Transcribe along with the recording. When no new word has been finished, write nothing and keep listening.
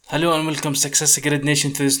Hello and welcome Success Grid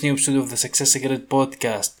Nation to this new episode of the Success Grid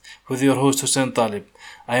podcast with your host Hussein Talib.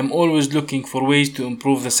 I am always looking for ways to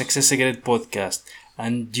improve the Success Grid podcast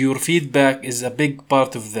and your feedback is a big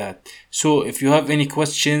part of that. So if you have any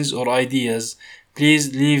questions or ideas,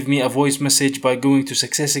 please leave me a voice message by going to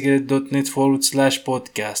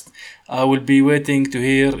successgrid.net/podcast. I will be waiting to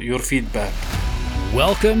hear your feedback.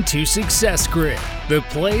 Welcome to Success Grid, the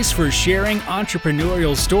place for sharing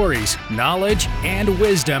entrepreneurial stories, knowledge, and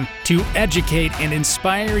wisdom to educate and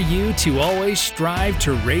inspire you to always strive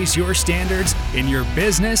to raise your standards in your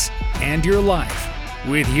business and your life.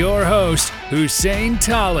 With your host, Hussein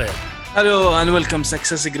Talib. Hello and welcome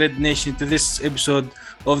Success Grid Nation to this episode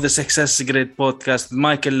of the Success Grid podcast with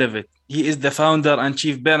Michael Levitt. He is the founder and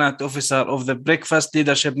chief Burnout officer of the Breakfast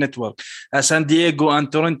Leadership Network, a San Diego and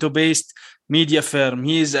Toronto-based media firm.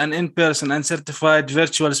 He is an in-person and certified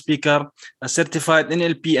virtual speaker, a certified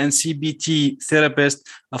NLP and CBT therapist,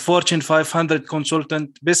 a Fortune 500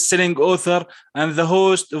 consultant, best-selling author, and the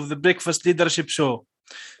host of the Breakfast Leadership Show.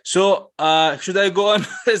 So, should I go on?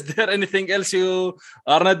 Is there anything else you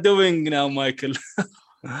are not doing now, Michael?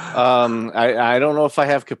 I don't know if I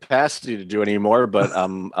have capacity to do anymore, but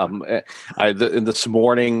this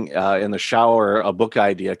morning in the shower, a book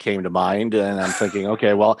idea came to mind, and I'm thinking,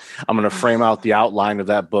 okay, well, I'm going to frame out the outline of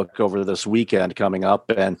that book over this weekend coming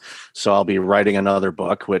up, and so I'll be writing another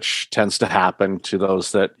book, which tends to happen to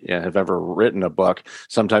those that have ever written a book.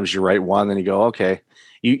 Sometimes you write one, and you go, okay.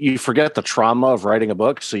 You forget the trauma of writing a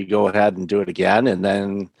book, so you go ahead and do it again, and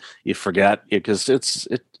then you forget because it's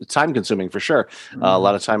time consuming for sure. A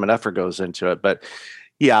lot of time and effort goes into it, but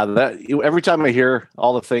yeah, every time I hear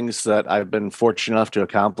all the things that I've been fortunate enough to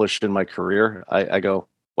accomplish in my career, I go,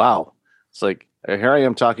 wow. It's like here I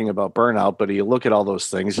am talking about burnout, but you look at all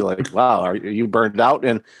those things, you're like, wow, are you burned out?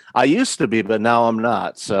 And I used to be, but now I'm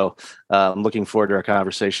not. So I'm looking forward to our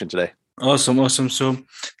conversation today. Awesome. So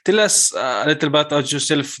tell us a little bit about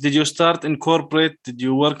yourself. Did you start in corporate? Did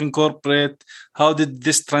you work in corporate? How did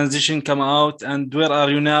this transition come out? And where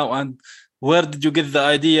are you now? And where did you get the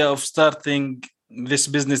idea of starting this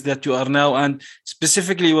business that you are now? And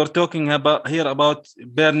specifically, we're talking about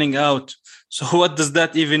burning out. So what does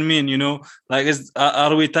that even mean? Like,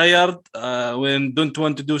 are we tired when don't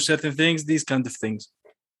want to do certain things? These kind of things.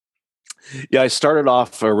 Yeah, I started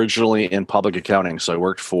off originally in public accounting. So I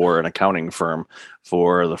worked for an accounting firm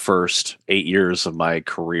for the first 8 years of my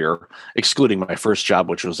career, excluding my first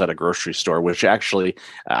job, which was at a grocery store, which actually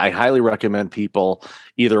I highly recommend people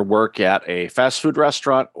either work at a fast food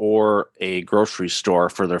restaurant or a grocery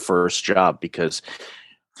store for their first job, because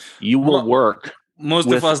you will work.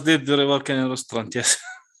 Most of us did work in a restaurant, yes.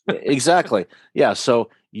 Exactly. Yeah,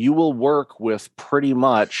 so you will work with pretty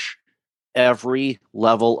much every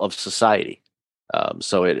level of society.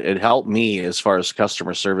 So it helped me as far as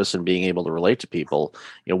customer service and being able to relate to people,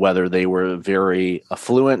 whether they were very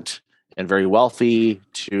affluent and very wealthy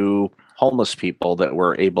to homeless people that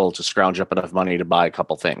were able to scrounge up enough money to buy a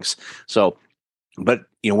couple things. So, but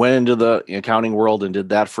went into the accounting world and did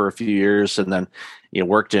that for a few years, and then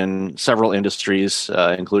worked in several industries,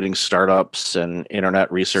 including startups and internet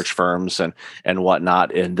research firms and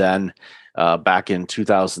whatnot, and then back in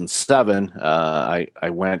 2007, I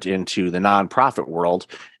went into the nonprofit world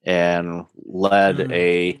and led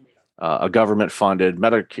a government-funded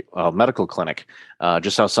medical clinic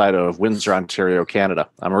just outside of Windsor, Ontario, Canada.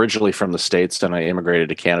 I'm originally from the States, and I immigrated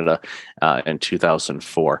to Canada in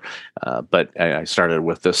 2004. But I started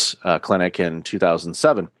with this clinic in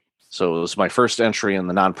 2007. So it was my first entry in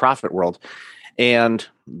the nonprofit world. And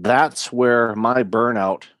that's where my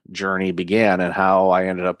burnout journey began and how I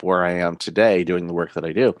ended up where I am today doing the work that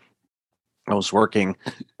I do. I was working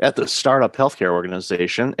at the startup healthcare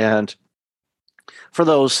organization. And for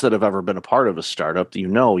those that have ever been a part of a startup,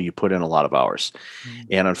 you put in a lot of hours.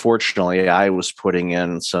 And unfortunately, I was putting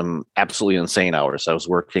in some absolutely insane hours. I was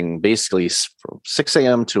working basically from 6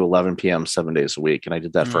 a.m. to 11 p.m., 7 days a week. And I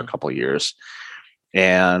did that for a couple of years.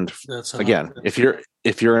 And again, if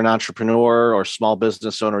you're an entrepreneur or small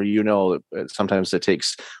business owner, sometimes it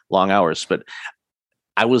takes long hours. But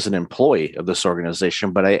I was an employee of this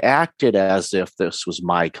organization, but I acted as if this was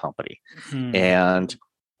my company. And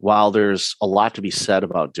while there's a lot to be said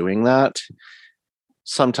about doing that,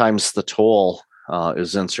 sometimes the toll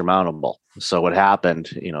is insurmountable. So what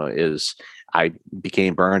happened, is I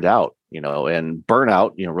became burned out, and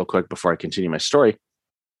burnout, real quick before I continue my story,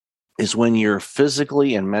 is when you're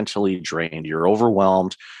physically and mentally drained. You're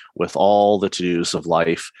overwhelmed with all the to-dos of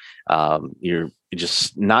life. You're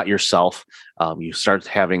just not yourself. You start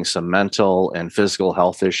having some mental and physical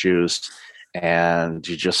health issues, and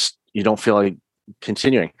you don't feel like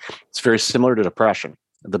continuing. It's very similar to depression.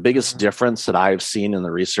 The biggest difference that I've seen in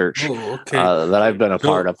the research that I've been a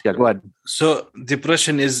part of. Yeah, go ahead. So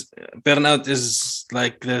burnout is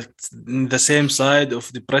like the same side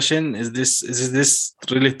of depression. Is this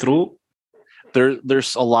really true?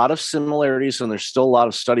 There's a lot of similarities, and there's still a lot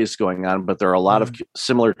of studies going on, but there are a lot of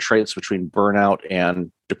similar traits between burnout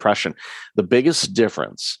and depression. The biggest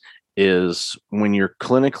difference is when you're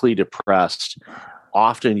clinically depressed,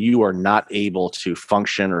 often you are not able to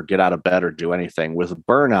function or get out of bed or do anything. With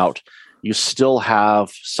burnout, you still have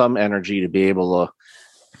some energy to be able to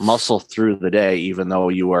muscle through the day, even though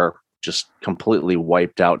you are just completely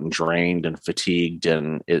wiped out and drained and fatigued,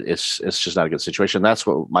 and it's just not a good situation. That's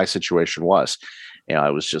what my situation was. I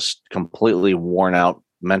was just completely worn out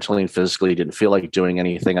mentally and physically, didn't feel like doing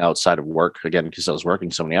anything outside of work, again, because I was working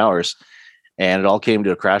so many hours. And it all came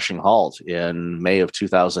to a crashing halt in May of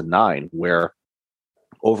 2009, where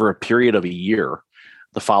over a period of a year,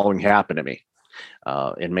 the following happened to me.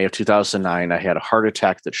 In May of 2009, I had a heart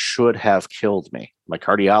attack that should have killed me. My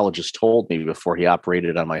cardiologist told me before he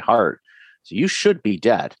operated on my heart, so you should be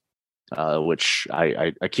dead, which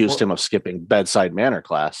I accused him of skipping bedside manner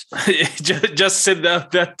class. Just said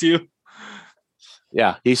that to you.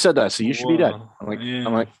 Yeah, he said that, so you should be dead.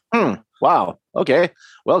 I'm like, wow, okay,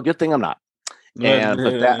 well, good thing I'm not.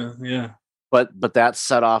 But that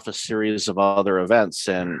set off a series of other events,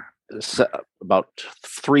 and about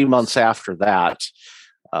 3 months after that,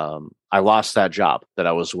 I lost that job that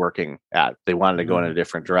I was working at. They wanted to go in a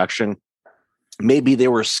different direction. Maybe they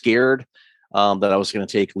were scared that I was going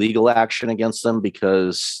to take legal action against them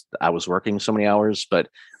because I was working so many hours, but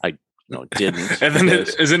I didn't. And then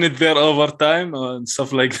isn't it their overtime and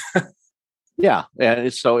stuff like that? Yeah,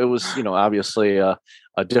 and so it was, obviously a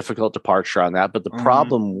difficult departure on that. But the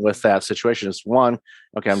problem with that situation is, one,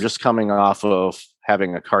 okay, I'm just coming off of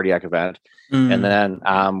having a cardiac event, and then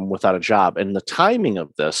I'm without a job. And the timing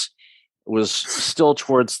of this was still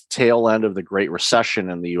towards the tail end of the Great Recession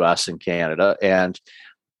in the U.S. and Canada, and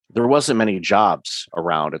there wasn't many jobs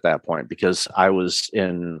around at that point because I was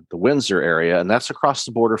in the Windsor area, and that's across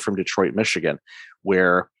the border from Detroit, Michigan,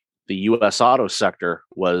 where the U.S. auto sector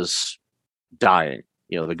was dying.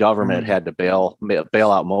 The government had to bail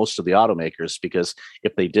out most of the automakers, because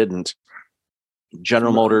if they didn't,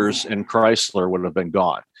 General Motors and Chrysler would have been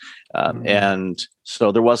gone. And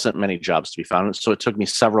so there wasn't many jobs to be found. So it took me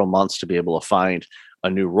several months to be able to find a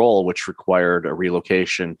new role, which required a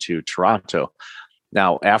relocation to Toronto.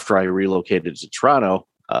 Now, after I relocated to Toronto,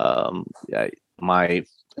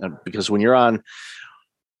 because when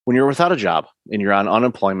you're without a job and you're on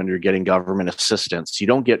unemployment, you're getting government assistance, you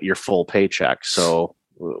don't get your full paycheck. So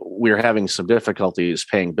we were having some difficulties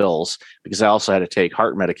paying bills, because I also had to take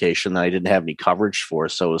heart medication that I didn't have any coverage for.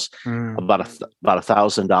 So it was about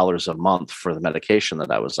 $1,000 a month for the medication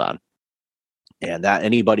that I was on. And that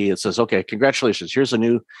anybody that says, okay, congratulations, here's a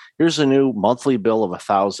new monthly bill of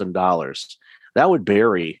 $1,000, that would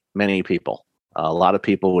bury many people. A lot of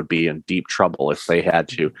people would be in deep trouble if they had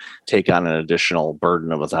to take on an additional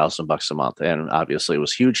burden of $1,000 a month. And obviously it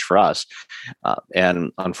was huge for us.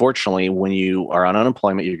 And unfortunately, when you are on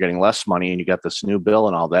unemployment, you're getting less money and you got this new bill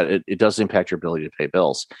and all that, it does impact your ability to pay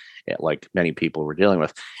bills, like many people were dealing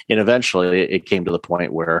with. And eventually it came to the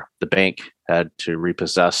point where the bank had to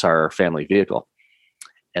repossess our family vehicle.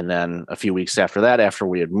 And then a few weeks after that, after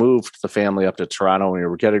we had moved the family up to Toronto, we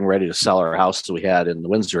were getting ready to sell our house that we had in the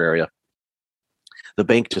Windsor area, the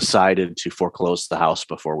bank decided to foreclose the house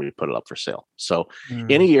before we put it up for sale. So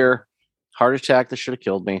in a year, heart attack that should have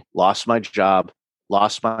killed me, lost my job,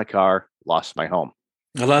 lost my car, lost my home.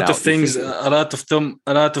 A lot of things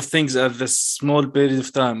at this small period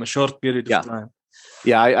of time, a short period of time.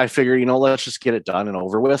 Yeah, I figure, let's just get it done and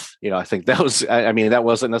over with. I think that was, that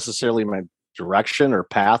wasn't necessarily my direction or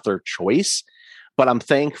path or choice, but I'm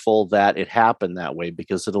thankful that it happened that way,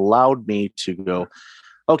 because it allowed me to go,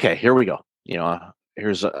 okay, here we go.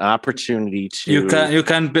 Here's an opportunity to... You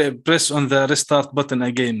can press on the restart button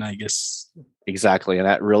again, I guess. Exactly. And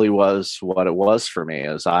that really was what it was for me,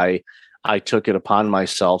 as I took it upon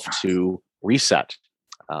myself to reset.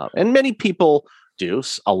 And many people do.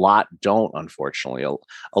 A lot don't, unfortunately.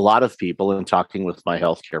 A lot of people, in talking with my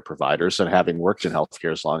healthcare providers and having worked in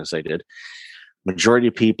healthcare as long as I did, majority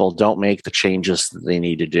of people don't make the changes that they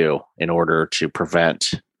need to do in order to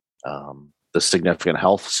prevent the significant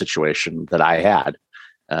health situation that I had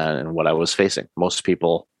and what I was facing. Most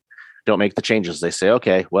people don't make the changes. They say,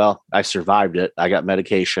 okay, well, I survived it. I got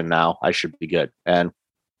medication now. I should be good. And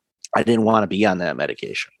I didn't want to be on that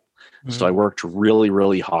medication. So I worked really,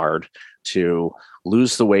 really hard to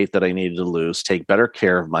lose the weight that I needed to lose, take better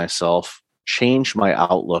care of myself, change my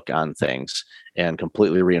outlook on things and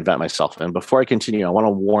completely reinvent myself. And before I continue, I want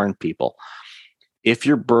to warn people, if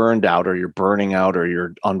you're burned out or you're burning out or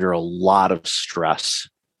you're under a lot of stress,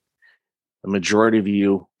 the majority of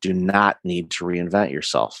you do not need to reinvent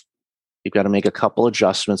yourself. You've got to make a couple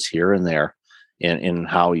adjustments here and there in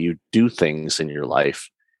how you do things in your life,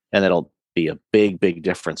 and it'll be a big, big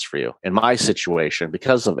difference for you. In my situation,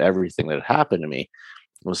 because of everything that happened to me,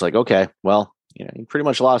 it was like, okay, well, you pretty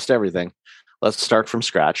much lost everything. Let's start from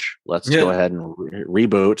scratch. Let's go ahead and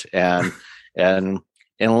reboot and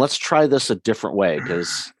let's try this a different way,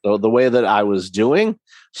 because the way that I was doing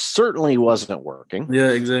certainly wasn't working.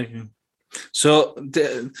 Yeah, exactly. So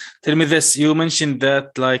tell me this, you mentioned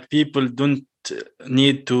that like people don't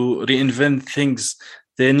need to reinvent things.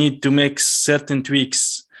 They need to make certain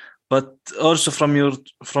tweaks. But also from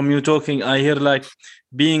you talking, I hear like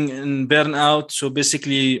being in burnout. So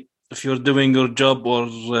basically, if you're doing your job or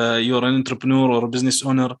you're an entrepreneur or a business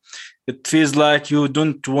owner, it feels like you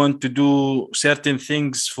don't want to do certain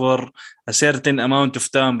things for a certain amount of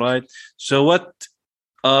time, right? So what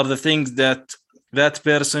are the things that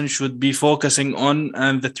person should be focusing on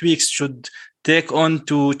and the tweaks should take on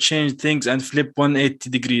to change things and flip 180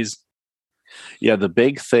 degrees? Yeah, the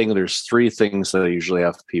big thing, there's three things that I usually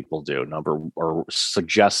have people do, or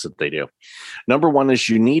suggest that they do. Number one is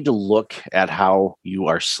you need to look at how you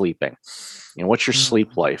are sleeping. What's your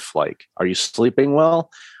sleep life like? Are you sleeping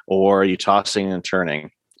well, or are you tossing and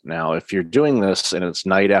turning? Now, if you're doing this and it's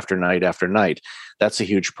night after night after night, that's a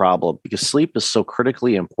huge problem, because sleep is so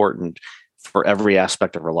critically important for every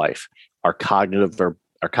aspect of our life. Our cognitive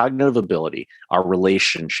ability, our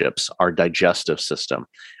relationships, our digestive system,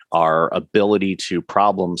 our ability to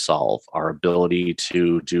problem solve, our ability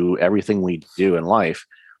to do everything we do in life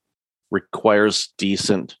requires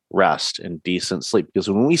decent rest and decent sleep. Because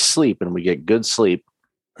when we sleep and we get good sleep,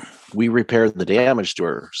 we repair the damage to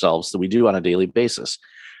ourselves that we do on a daily basis.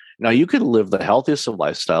 Now, you could live the healthiest of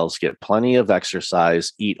lifestyles, get plenty of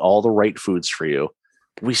exercise, eat all the right foods for you.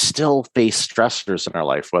 We still face stressors in our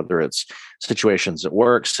life, whether it's situations at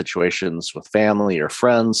work, situations with family or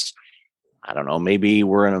friends. I don't know, maybe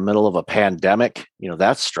we're in the middle of a pandemic.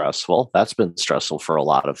 That's stressful. That's been stressful for a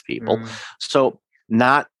lot of people. So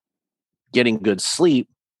not getting good sleep,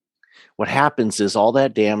 what happens is all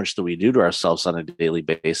that damage that we do to ourselves on a daily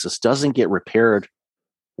basis doesn't get repaired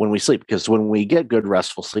when we sleep. Because when we get good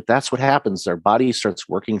restful sleep, that's what happens. Our body starts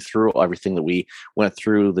working through everything that we went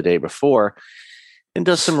through the day before and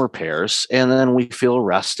does some repairs. And then we feel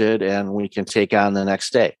rested and we can take on the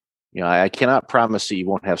next day. I cannot promise that you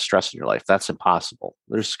won't have stress in your life. That's impossible.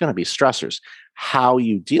 There's going to be stressors. How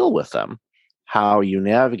you deal with them, how you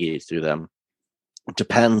navigate through them,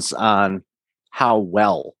 depends on how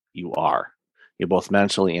well you are, both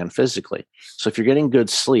mentally and physically. So if you're getting good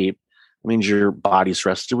sleep, it means your body's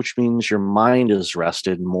rested, which means your mind is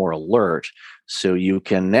rested and more alert. So you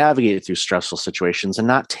can navigate through stressful situations and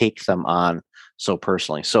not take them on so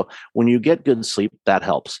personally. So when you get good sleep, that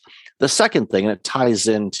helps. The second thing, and it ties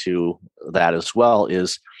into that as well,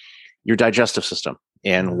 is your digestive system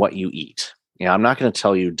and what you eat. I'm not going to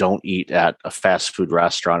tell you don't eat at a fast food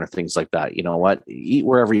restaurant or things like that. You know what? Eat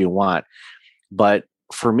wherever you want. But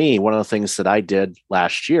for me, one of the things that I did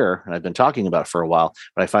last year, and I've been talking about it for a while,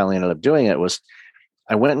 but I finally ended up doing it, was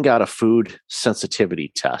I went and got a food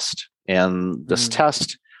sensitivity test. And this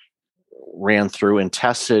test ran through and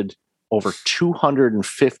tested over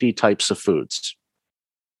 250 types of foods.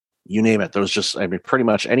 You name it. There was just, pretty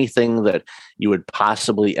much anything that you would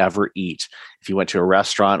possibly ever eat. If you went to a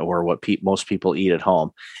restaurant or what most people eat at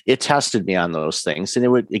home, it tested me on those things. And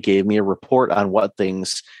it gave me a report on what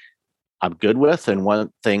things I'm good with and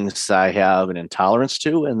what things I have an intolerance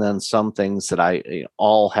to. And then some things that I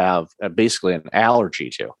all have basically an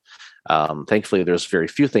allergy to. Thankfully, there's very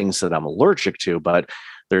few things that I'm allergic to, but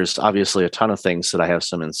there's obviously a ton of things that I have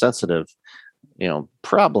some insensitive,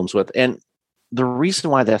 problems with. And the reason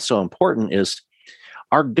why that's so important is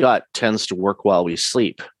our gut tends to work while we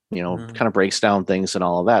sleep, kind of breaks down things and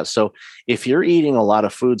all of that. So if you're eating a lot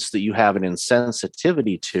of foods that you have an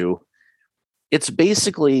insensitivity to, it's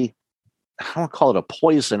basically, I don't call it a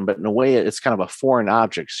poison, but in a way it's kind of a foreign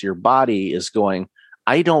object. So your body is going,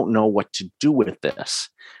 I don't know what to do with this.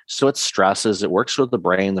 So it stresses, it works with the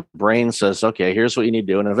brain. The brain says, okay, here's what you need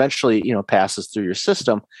to do. And eventually, passes through your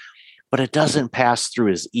system, but it doesn't pass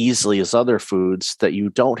through as easily as other foods that you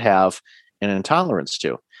don't have an intolerance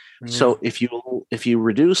to. So if you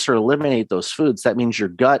reduce or eliminate those foods, that means your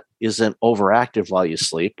gut isn't overactive while you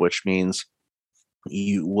sleep, which means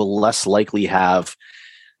you will less likely have,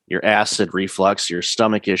 your acid reflux, your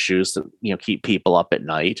stomach issues that keep people up at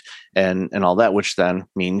night, and all that, which then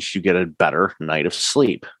means you get a better night of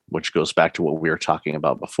sleep, which goes back to what we were talking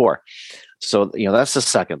about before. So that's the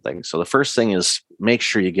second thing. So the first thing is make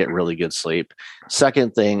sure you get really good sleep.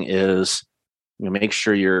 Second thing is make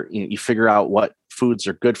sure you figure out what foods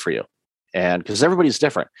are good for you, and because everybody's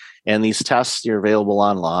different, and these tests are available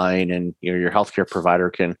online, and your healthcare provider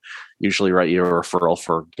can usually write you a referral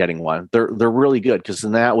for getting one. They're really good because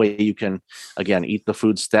in that way you can, again, eat the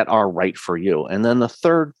foods that are right for you. And then the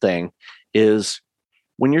third thing is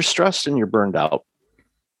when you're stressed and you're burned out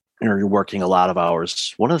or you're working a lot of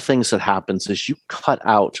hours, one of the things that happens is you cut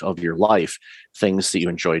out of your life things that you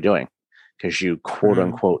enjoy doing because you quote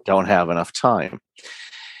unquote don't have enough time.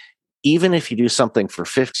 Even if you do something for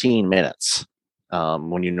 15 minutes,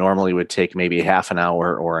 when you normally would take maybe half an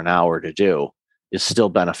hour or an hour to do, is still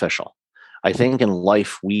beneficial. I think in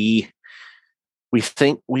life, we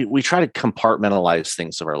try to compartmentalize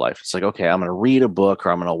things of our life. It's like, okay, I'm going to read a book,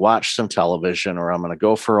 or I'm going to watch some television, or I'm going to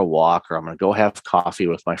go for a walk, or I'm going to go have coffee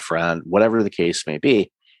with my friend, whatever the case may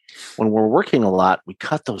be. When we're working a lot, we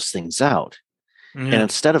cut those things out. And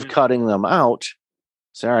instead of cutting them out,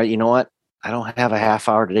 say, all right, you know what? I don't have a half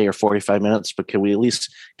hour today or 45 minutes, but can we at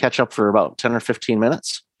least catch up for about 10 or 15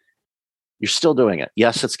 minutes? You're still doing it.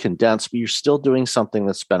 Yes, it's condensed, but you're still doing something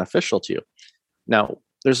that's beneficial to you. Now,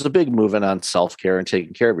 there's a big movement on self-care and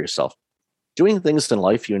taking care of yourself. Doing things in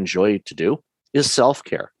life you enjoy to do is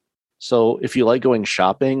self-care. So if you like going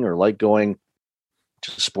shopping or like going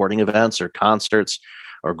to sporting events or concerts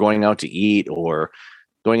or going out to eat or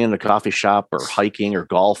going into a coffee shop or hiking or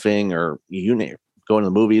golfing or going to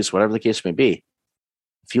the movies, whatever the case may be,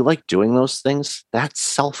 if you like doing those things, that's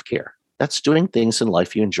self-care. That's doing things in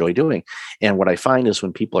life you enjoy doing. And what I find is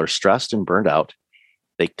when people are stressed and burned out,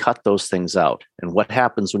 they cut those things out. And what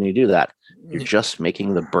happens when you do that? You're just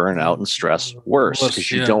making the burnout and stress worse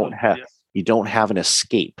because you don't have an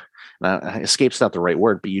escape. Now, escape's not the right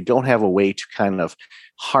word, but you don't have a way to kind of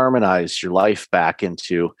harmonize your life back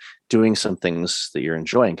into doing some things that you're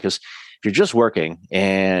enjoying. Because if you're just working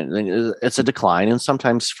and it's a decline, and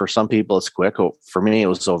sometimes for some people it's quick. For me, it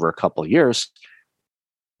was over a couple of years.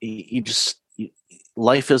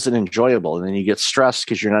 Life isn't enjoyable, and then you get stressed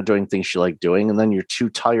because you're not doing things you like doing, and then you're too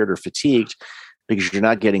tired or fatigued because you're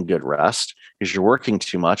not getting good rest, because you're working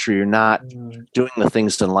too much, or you're not doing the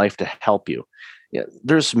things in life to help you.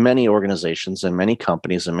 There's many organizations and many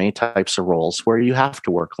companies and many types of roles where you have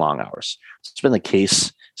to work long hours. It's been the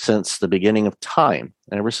case since the beginning of time,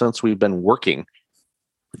 and ever since we've been working,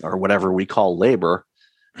 or whatever we call labor,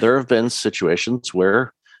 there have been situations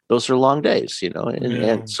where those are long days,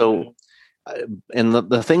 and so, and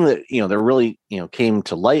the thing that, that really, came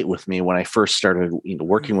to light with me when I first started,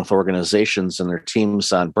 working with organizations and their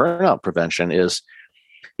teams on burnout prevention is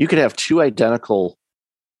you could have two identical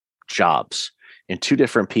jobs and two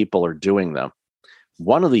different people are doing them.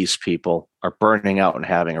 One of these people are burning out and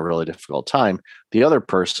having a really difficult time. The other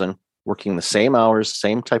person working the same hours,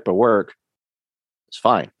 same type of work is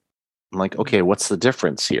fine. I'm like, okay, what's the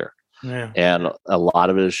difference here? Yeah. And a lot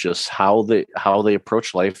of it is just how they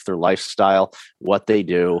approach life, their lifestyle, what they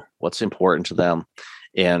do, what's important to them,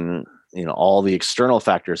 and all the external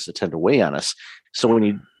factors that tend to weigh on us. So when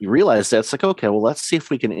you realize that, it's like, okay, well, let's see if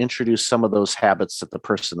we can introduce some of those habits that the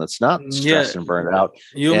person that's not stressed and burned out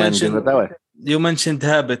you and do it that way. You mentioned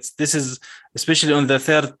habits. This is especially on the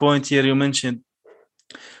third point here. You mentioned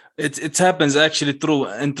it happens actually through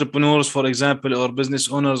entrepreneurs, for example, or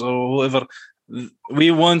business owners or whoever.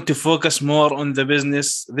 We want to focus more on the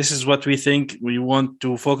business. This is what we think. We want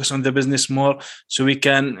to focus on the business more so we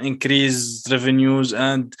can increase revenues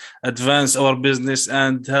and advance our business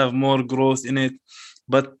and have more growth in it.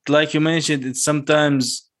 But like you mentioned, it's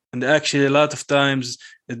sometimes, and actually a lot of times,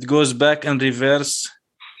 it goes back and reverse.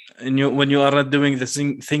 And when you are not doing the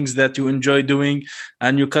things that you enjoy doing,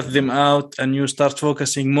 and you cut them out and you start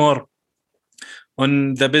focusing more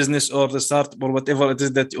on the business or the startup or whatever it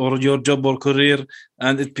is that, or your job or career,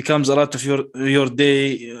 and it becomes a lot of your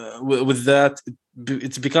day with that.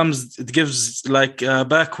 It gives like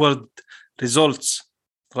backward results,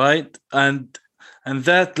 right? And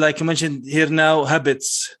that, like you mentioned here now,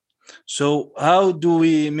 habits. So how do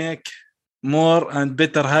we make more and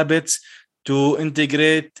better habits to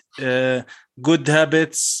integrate good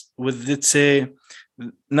habits with, let's say,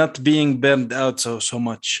 not being burned out so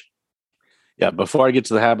much? Yeah, before I get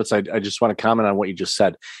to the habits, I just want to comment on what you just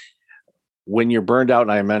said. When you're burned out,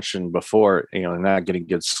 and I mentioned before, not getting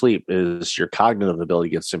good sleep, is your cognitive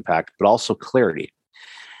ability gets impacted, but also clarity.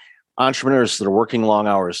 Entrepreneurs that are working long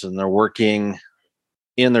hours and they're working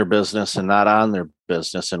in their business and not on their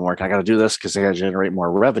business and work. I got to do this because I got to generate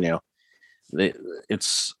more revenue.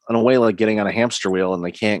 It's in a way like getting on a hamster wheel and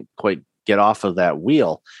they can't quite get off of that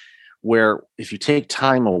wheel. Where if you take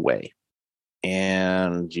time away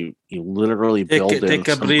and you literally build in take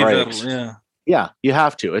a some breather. breaks, Yeah, you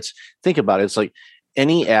have to. Think about it. It's like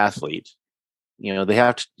any athlete. They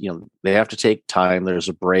have to take time. There's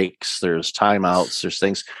breaks, there's timeouts, there's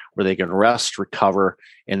things where they can rest, recover,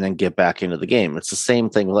 and then get back into the game. It's the same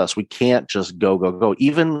thing with us. We can't just go.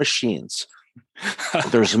 Even machines.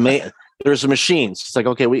 There's machines. It's like,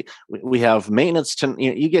 okay, we have maintenance to,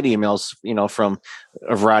 you get emails, from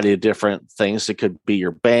a variety of different things. It could be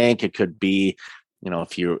your bank. It could be,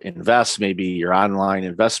 if you invest, maybe your online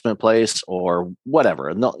investment place or whatever.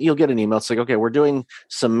 And you'll get an email. It's like, okay, we're doing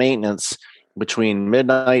some maintenance between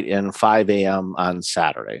midnight and 5 a.m. on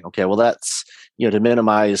Saturday. Okay, well, that's, to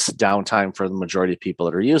minimize downtime for the majority of people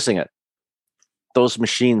that are using it. Those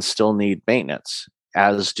machines still need maintenance,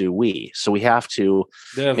 as do we. So we have to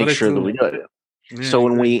make sure that we do it. Yeah, so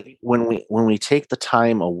when we take the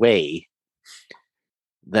time away,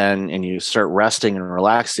 and you start resting and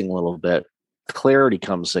relaxing a little bit, clarity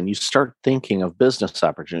comes in. You start thinking of business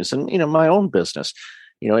opportunities. And my own business,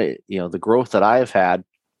 the growth that I've had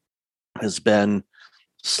has been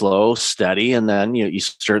slow, steady, and then you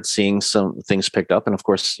start seeing some things picked up. And of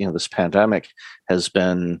course, this pandemic has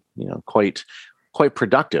been quite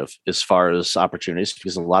productive as far as opportunities,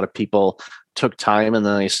 because a lot of people took time and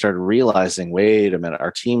then they started realizing, wait a minute,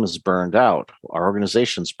 our team is burned out, our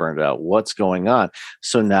organization's burned out, what's going on?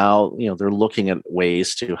 So now they're looking at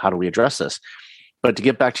ways to, how do we address this? But to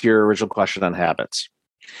get back to your original question on habits,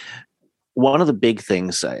 one of the big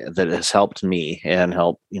things that has helped me and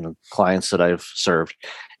help clients that I've served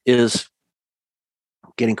is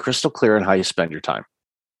getting crystal clear on how you spend your time.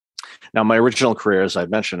 Now, my original career, as I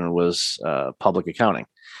mentioned, was public accounting,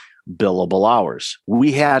 billable hours.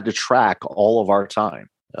 We had to track all of our time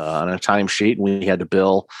on a timesheet, and we had to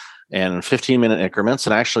bill in 15-minute increments.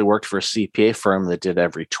 And I actually worked for a CPA firm that did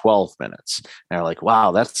every 12 minutes. And they're like,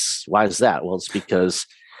 wow, why is that? Well, it's because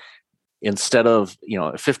instead of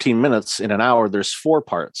 15 minutes in an hour, there's 4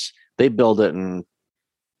 parts. They build it in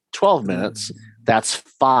 12 minutes. That's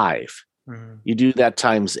 5. You do that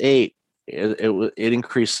times 8. It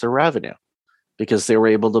increased the revenue because they were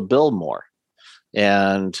able to build more,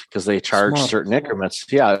 and because they charged certain increments.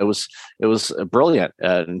 Yeah, it was brilliant,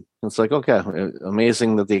 and it's like, okay,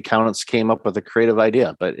 amazing that the accountants came up with a creative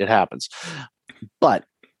idea, but it happens. But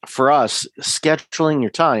for us, scheduling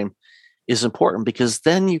your time is important, because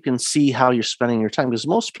then you can see how you're spending your time, because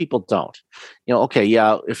most people don't. Okay,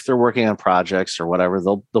 yeah, if they're working on projects or whatever,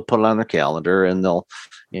 they'll put it on their calendar and they'll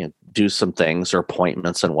do some things or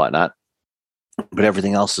appointments and whatnot. But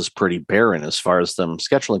everything else is pretty barren as far as them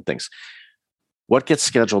scheduling things. What gets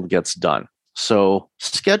scheduled gets done. So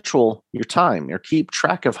schedule your time, or keep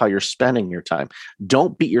track of how you're spending your time.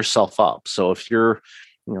 Don't beat yourself up. So if you're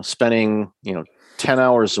spending 10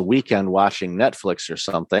 hours a weekend watching Netflix or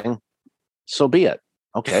something, so be it.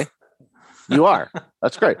 Okay, you are.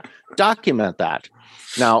 That's great. Document that.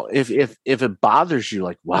 Now, if it bothers you,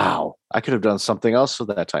 like, wow, I could have done something else with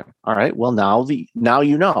that time. All right. Well, now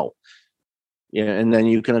you know. And then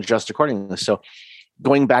you can adjust accordingly. So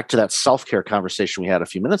going back to that self-care conversation we had a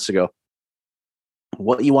few minutes ago,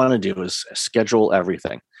 what you want to do is schedule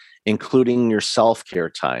everything, including your self-care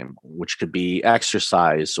time, which could be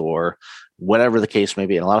exercise or whatever the case may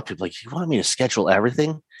be. And a lot of people are like, you want me to schedule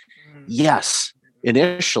everything? Yes,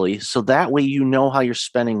 initially. So that way you know how you're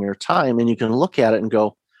spending your time, and you can look at it and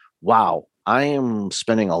go, wow, I am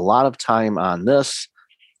spending a lot of time on this.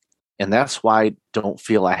 And that's why I don't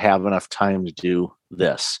feel I have enough time to do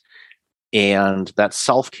this. And that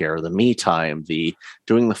self-care, the me time, the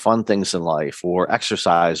doing the fun things in life, or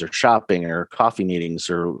exercise or shopping or coffee meetings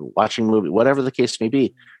or watching a movie, whatever the case may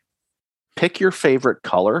be, pick your favorite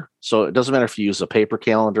color. So it doesn't matter if you use a paper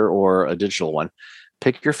calendar or a digital one.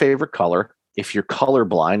 Pick your favorite color. If you're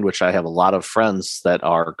colorblind, which I have a lot of friends that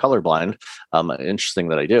are colorblind, interesting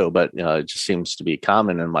that I do, but it just seems to be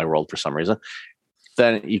common in my world for some reason.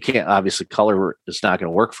 Then you can't, obviously color is not going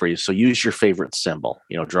to work for you. So use your favorite symbol,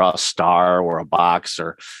 draw a star or a box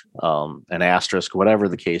or an asterisk, whatever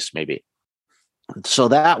the case may be. So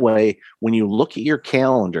that way, when you look at your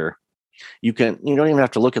calendar, you don't even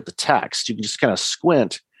have to look at the text. You can just kind of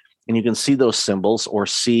squint and you can see those symbols or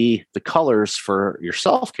see the colors for your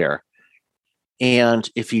self-care. And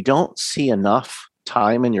if you don't see enough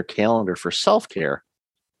time in your calendar for self-care,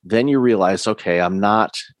 then you realize, okay, I'm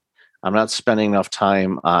not spending enough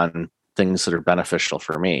time on things that are beneficial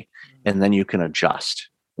for me. And then you can adjust.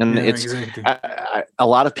 And it's exactly. A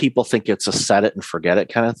lot of people think it's a set it and forget it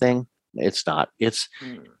kind of thing. It's not. It's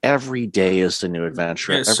every day is a new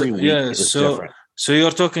adventure. Yeah, Every week is different. So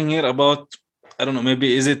you're talking here about, I don't know,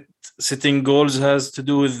 maybe is it setting goals has to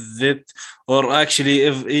do with it, or actually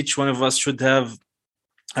if each one of us should have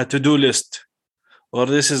a to-do list, or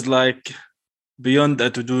this is like beyond a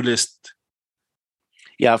to-do list?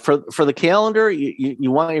 Yeah, for the calendar,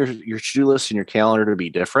 you want your to-do list and your calendar to be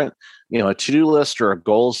different. A to-do list or a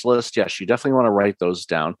goals list, yes, you definitely want to write those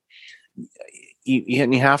down.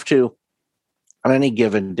 You have to, on any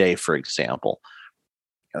given day, for example,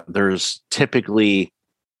 there's typically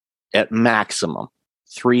at maximum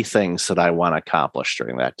 3 things that I want to accomplish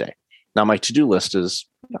during that day. Now, my to-do list is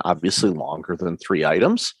obviously longer than 3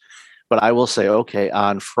 items, but I will say, okay,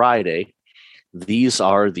 on Friday, these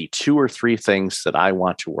are the 2 or 3 things that I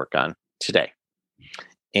want to work on today.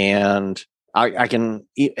 And I can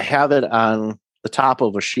have it on the top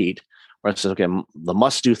of a sheet where it says, okay, the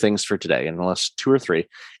must-do things for today, and unless 2 or 3.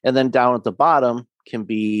 And then down at the bottom can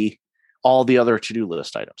be all the other to-do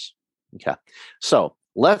list items. Okay. So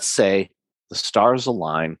let's say the stars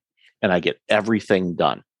align and I get everything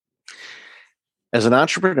done. As an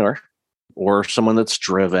entrepreneur or someone that's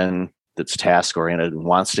driven, that's task-oriented and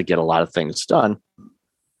wants to get a lot of things done,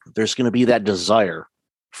 there's going to be that desire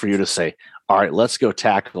for you to say, all right, let's go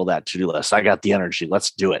tackle that to-do list. I got the energy.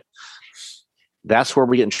 Let's do it. That's where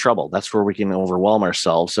we get in trouble. That's where we can overwhelm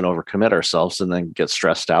ourselves and overcommit ourselves and then get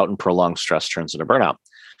stressed out, and prolonged stress turns into burnout.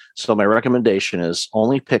 So my recommendation is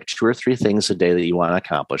only pick 2 or 3 things a day that you want to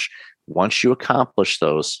accomplish. Once you accomplish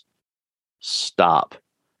those, stop.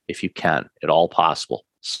 If you can, at all possible,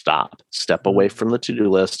 stop. Step away from the to-do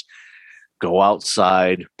list. Go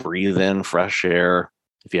outside, breathe in fresh air.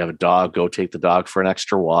 If you have a dog, go take the dog for an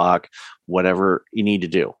extra walk, whatever you need to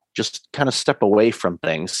do. Just kind of step away from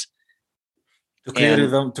things. To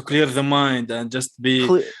clear the mind and just be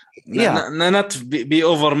not be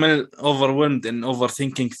overwhelmed and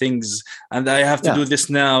overthinking things. And I have to do this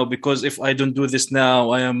now, because if I don't do this now,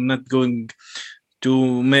 I am not going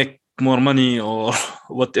to make more money or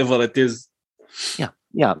whatever it is.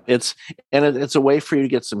 Yeah, it's a way for you to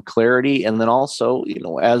get some clarity. And then also,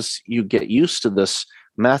 as you get used to this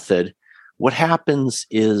method, what happens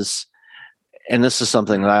is, and this is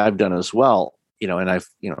something that I've done as well, and I've,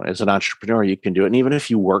 as an entrepreneur, you can do it. And even if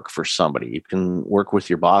you work for somebody, you can work with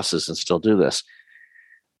your bosses and still do this.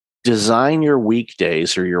 Design your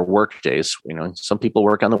weekdays or your work days. Some people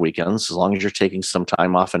work on the weekends. As long as you're taking some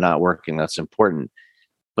time off and not working, that's important.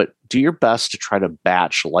 But do your best to try to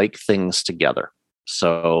batch like things together.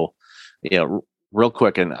 So, real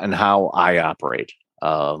quick and how I operate.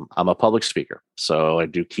 I'm a public speaker, so I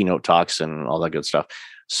do keynote talks and all that good stuff.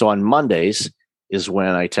 So on Mondays is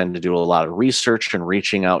when I tend to do a lot of research and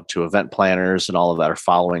reaching out to event planners and all of that, or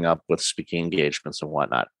following up with speaking engagements and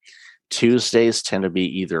whatnot. Tuesdays tend to be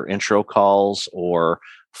either intro calls or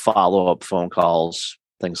follow-up phone calls,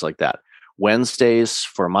 things like that. Wednesdays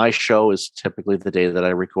for my show is typically the day that I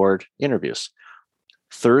record interviews.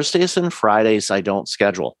 Thursdays and Fridays I don't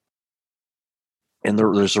schedule. And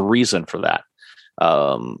there's a reason for that.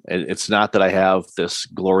 It's not that I have this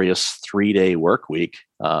glorious 3-day work week.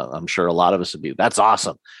 I'm sure a lot of us would be, that's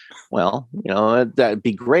awesome. Well, that'd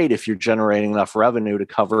be great if you're generating enough revenue to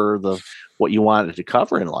cover what you wanted to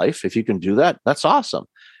cover in life. If you can do that, that's awesome.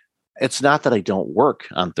 It's not that I don't work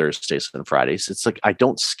on Thursdays and Fridays. It's like I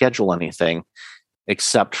don't schedule anything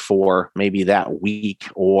except for maybe that week,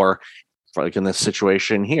 or like in this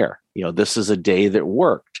situation here. This is a day that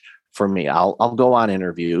worked for me. I'll go on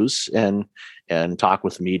interviews and talk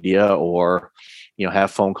with media, or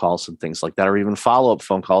have phone calls and things like that, or even follow-up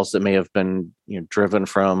phone calls that may have been driven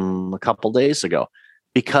from a couple days ago.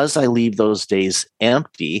 Because I leave those days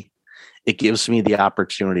empty, it gives me the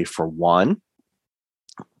opportunity for one,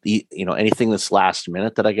 anything that's last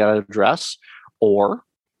minute that I got to address, or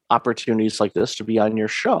opportunities like this to be on your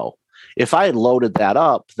show. If I had loaded that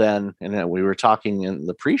up, then, and we were talking in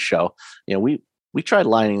the pre-show, we tried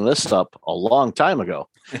lining this up a long time ago.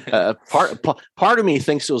 Part of me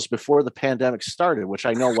thinks it was before the pandemic started, which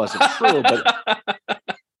I know wasn't true,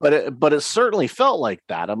 but it certainly felt like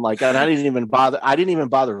that. I'm like, and I didn't even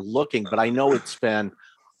bother looking, but I know it's been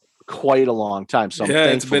quite a long time. So I'm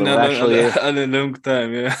thankful it's been a long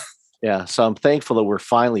time. Yeah. Yeah. So I'm thankful that we're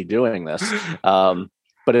finally doing this.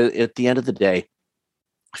 But at the end of the day,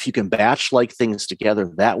 if you can batch like things together,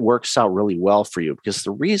 that works out really well for you. Because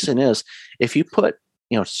the reason is, if you put,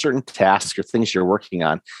 certain tasks or things you're working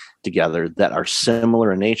on together that are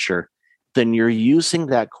similar in nature, then you're using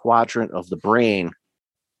that quadrant of the brain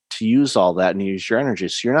to use all that and use your energy.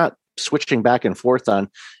 So you're not switching back and forth on,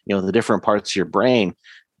 the different parts of your brain.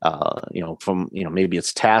 from, maybe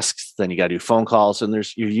it's tasks, then you got to do phone calls, and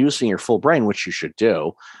you're using your full brain, which you should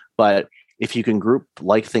do. But if you can group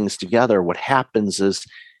like things together, what happens is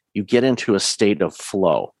you get into a state of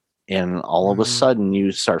flow, and all of a sudden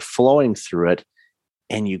you start flowing through it,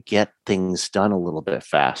 and you get things done a little bit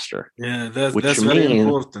faster. Yeah, that's very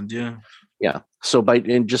important. Yeah. Yeah. So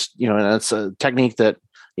and that's a technique that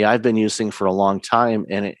I've been using for a long time,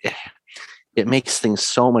 and it makes things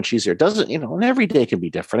so much easier. It doesn't, and every day can be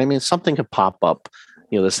different. I mean, something could pop up,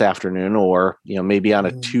 this afternoon, or, maybe on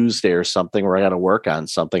a Tuesday or something where I got to work on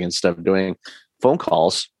something instead of doing phone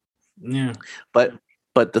calls. Yeah. But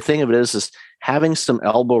the thing of it is having some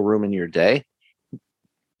elbow room in your day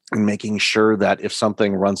and making sure that if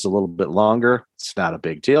something runs a little bit longer, it's not a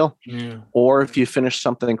big deal. Yeah. Or if you finish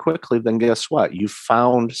something quickly, then guess what? You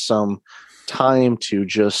found some time to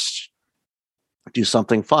just do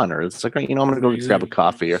something fun, or it's like, I'm going to go grab a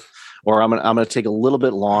coffee, or I'm going to take a little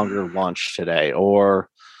bit longer lunch today, or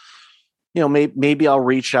maybe I'll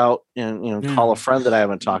reach out and call a friend that I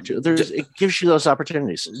haven't talked to. It gives you those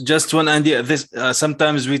opportunities. Just one idea. This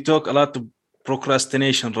sometimes we talk a lot of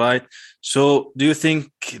procrastination, right? So do you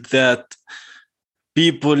think that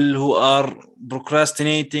people who are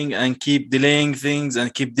procrastinating and keep delaying things,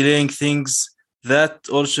 that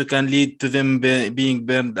also can lead to them being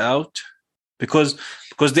burned out? Because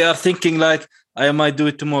they are thinking like, I might do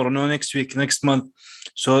it tomorrow, no, next week, next month.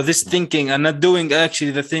 So this thinking and not doing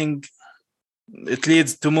actually the thing, it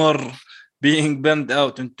leads to more being burned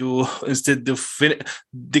out instead of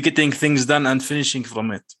getting things done and finishing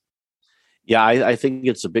from it. Yeah, I think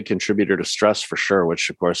it's a big contributor to stress for sure, which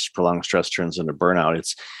of course prolonged stress turns into burnout.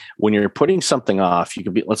 It's when you're putting something off, you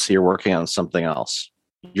could be, let's say you're working on something else.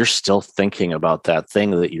 You're still thinking about that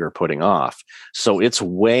thing that you're putting off. So it's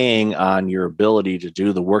weighing on your ability to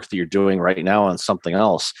do the work that you're doing right now on something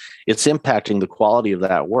else. It's impacting the quality of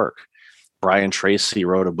that work. Brian Tracy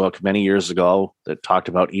wrote a book many years ago that talked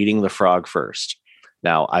about eating the frog first.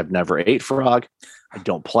 Now, I've never ate frog. I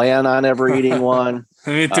don't plan on ever eating one.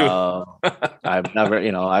 Me too. I've never,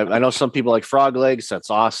 I know some people like frog legs. That's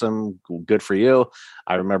awesome. Good for you.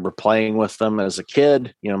 I remember playing with them as a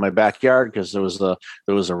kid, in my backyard, because there was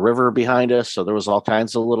a river behind us. So there was all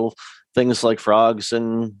kinds of little things like frogs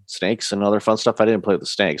and snakes and other fun stuff. I didn't play with the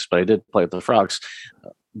snakes, but I did play with the frogs.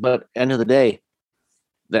 But end of the day,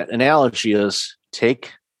 that analogy is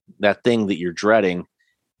take that thing that you're dreading,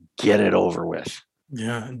 get it over with.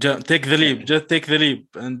 Yeah, take the leap. Just take the leap,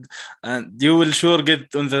 and you will sure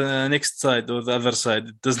get on the next side or the other side.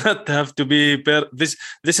 It does not have to be this.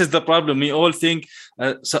 This is the problem. We all think,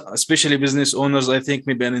 especially business owners, I think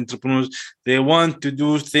maybe an entrepreneurs, they want to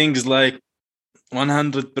do things like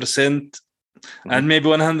 100%, and maybe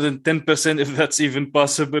 110% if that's even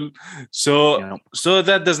possible. So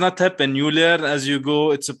that does not happen. You learn as you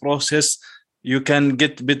go. It's a process. You can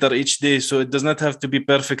get better each day. So it does not have to be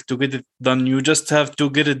perfect to get it done. You just have to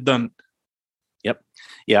get it done. Yep.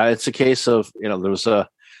 Yeah. It's a case of, there was a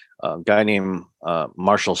guy named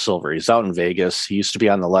Marshall Silver. He's out in Vegas. He used to be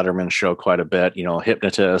on the Letterman show quite a bit,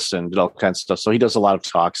 hypnotist and did all kinds of stuff. So he does a lot of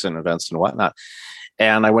talks and events and whatnot.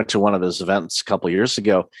 And I went to one of his events a couple of years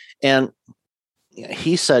ago, and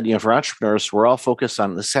he said, for entrepreneurs, we're all focused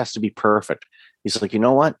on this has to be perfect. He's like, you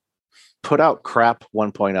know what? Put out crap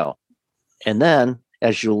 1.0. And then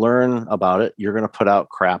as you learn about it, you're going to put out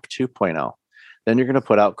crap 2.0. Then you're going to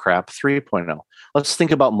put out crap 3.0. Let's think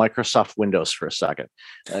about Microsoft Windows for a second.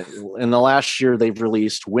 In the last year, they've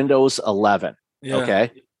released Windows 11. Yeah.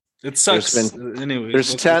 Okay. It sucks.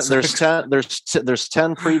 There's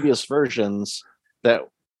 10 previous versions that,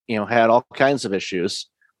 had all kinds of issues.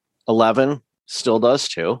 11 still does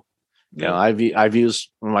too. Yeah. I've used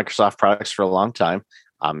Microsoft products for a long time.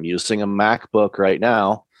 I'm using a MacBook right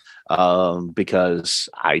now. Because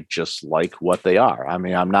I just like what they are. I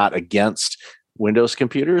mean, I'm not against Windows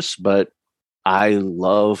computers, but I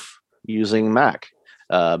love using Mac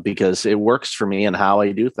because it works for me and how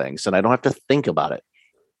I do things. And I don't have to think about it.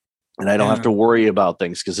 And I don't have to worry about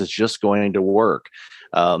things because it's just going to work.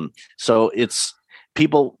 So it's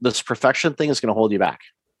people, this perfection thing is going to hold you back.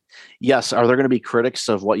 Yes. Are there going to be critics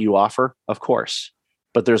of what you offer? Of course.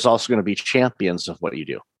 But there's also going to be champions of what you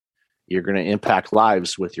do. You're going to impact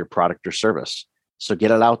lives with your product or service. So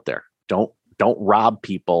get it out there. Don't rob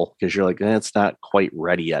people because you're like, it's not quite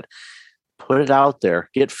ready yet. Put it out there.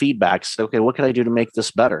 Get feedback. Say, okay, what can I do to make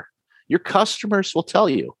this better? Your customers will tell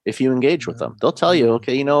you if you engage with them. They'll tell you,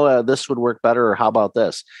 okay, this would work better, or how about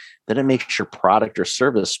this? Then it makes your product or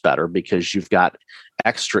service better because you've got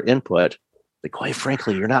extra input that, quite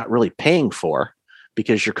frankly, you're not really paying for,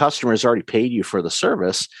 because your customers already paid you for the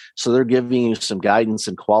service. So they're giving you some guidance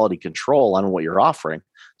and quality control on what you're offering.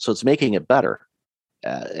 So it's making it better.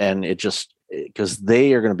 And it just, because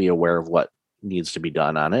they are going to be aware of what needs to be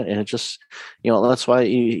done on it. And it just, that's why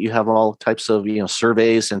you have all types of,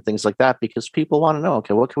 surveys and things like that, because people want to know,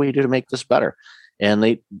 okay, what can we do to make this better?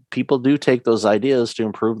 And people do take those ideas to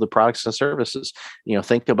improve the products and services.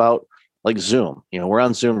 Think about like Zoom. We're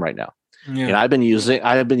on Zoom right now. Yeah. And I've been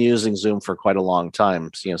using Zoom for quite a long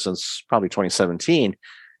time, since probably 2017.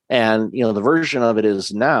 And, the version of it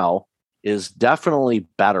is definitely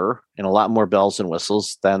better and a lot more bells and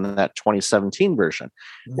whistles than that 2017 version.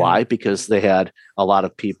 Yeah. Why? Because they had a lot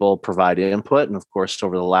of people provide input. And of course,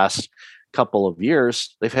 over the last couple of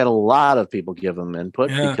years, they've had a lot of people give them input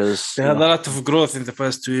because they had a lot of growth in the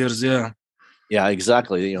past 2 years. Yeah,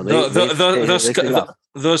 exactly. Those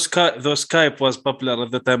Skype was popular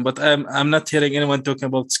at the time, but I'm not hearing anyone talking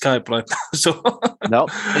about Skype right now. So no,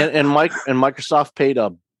 and Microsoft paid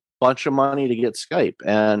a bunch of money to get Skype,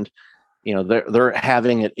 and they're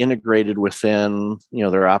having it integrated within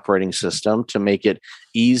their operating system to make it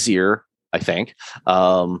easier. I think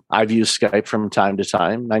I've used Skype from time to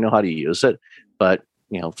time. I know how to use it, but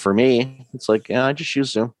for me, it's like I just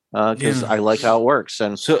use Zoom because I like how it works,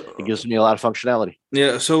 and it gives me a lot of functionality.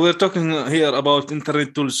 Yeah. So we're talking here about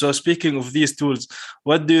internet tools. So speaking of these tools,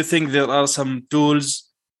 what do you think there are some tools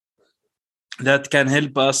that can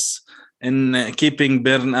help us in keeping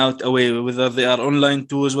burnout away, whether they are online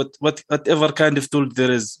tools, whatever kind of tool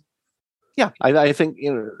there is? Yeah, I think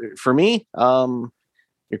for me,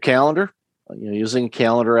 your calendar, using a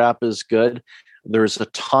calendar app is good. There's a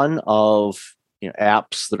ton of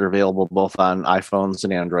apps that are available both on iPhones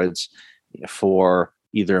and Androids for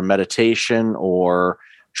either meditation or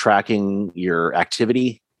tracking your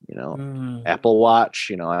activity. Apple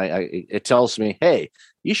Watch. It tells me, hey,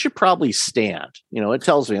 you should probably stand. It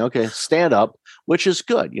tells me, okay, stand up, which is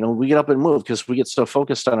good. We get up and move because we get so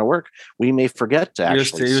focused on our work, we may forget to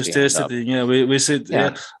actually stand up. Yeah, we sit.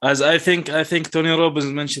 Yeah. As I think Tony Robbins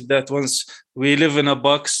mentioned that once. We live in a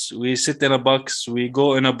box. We sit in a box. We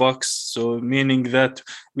go in a box. So meaning that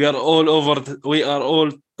we are all over. We are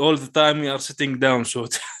all the time. We are sitting down. So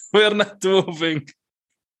we are not moving.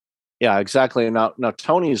 Yeah, exactly. Now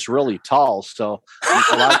Tony's really tall, so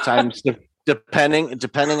a lot of times,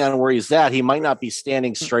 depending on where he's at, he might not be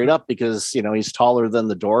standing straight up because he's taller than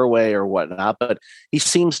the doorway or whatnot. But he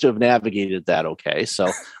seems to have navigated that okay.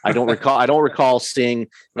 So I don't recall seeing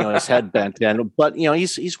his head bent in. But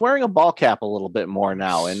he's wearing a ball cap a little bit more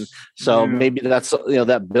now, and so maybe that's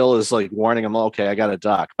that Bill is like warning him. Okay, I got to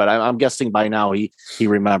duck. But I'm guessing by now he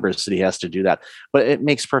remembers that he has to do that. But it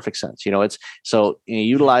makes perfect sense. It's so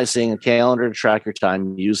utilizing a calendar to track your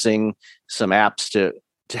time, using some apps to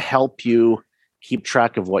help you keep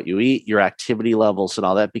track of what you eat, your activity levels and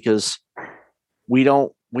all that, because we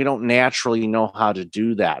don't naturally know how to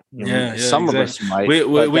do that. Some of us might.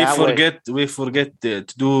 We forget to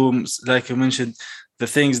do, like you mentioned, the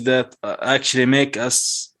things that actually make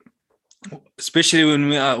us, especially when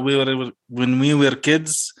we were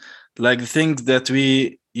kids, like the things that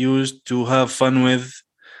we used to have fun with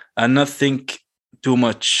and not think too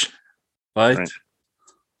much, right?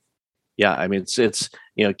 Yeah, I mean, it's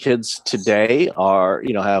kids today are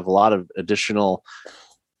have a lot of additional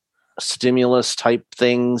stimulus type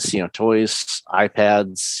things, toys,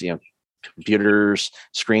 iPads, computers,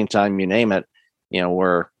 screen time, you name it.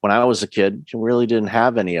 Where when I was a kid, you really didn't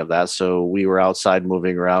have any of that, so we were outside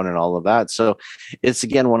moving around and all of that. So it's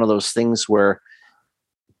again one of those things where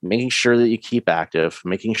making sure that you keep active,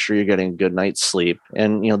 making sure you're getting a good night's sleep.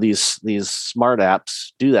 And, these smart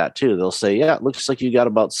apps do that too. They'll say, yeah, it looks like you got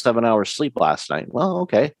about 7 hours sleep last night. Well,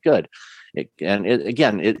 okay, good. It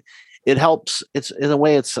helps. It's in a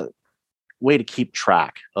way, it's a way to keep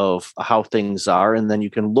track of how things are. And then you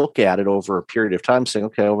can look at it over a period of time saying,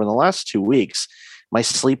 okay, over the last 2 weeks, my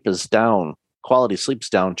sleep is down, quality sleep's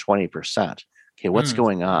down 20%. Okay. What's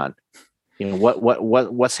going on?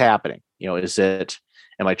 What's happening?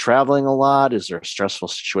 Am I traveling a lot? Is there a stressful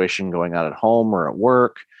situation going on at home or at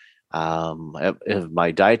work? Have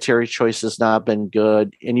my dietary choices not been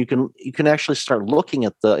good? And you can actually start looking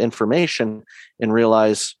at the information and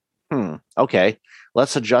realize, okay,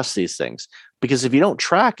 let's adjust these things. Because if you don't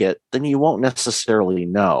track it, then you won't necessarily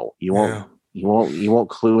know. You won't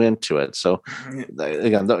clue into it. So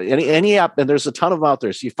again, any app, and there's a ton of them out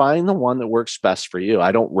there. So you find the one that works best for you.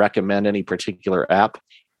 I don't recommend any particular app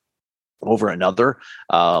over another.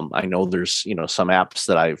 I know there's some apps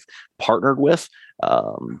that I've partnered with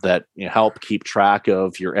that help keep track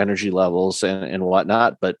of your energy levels and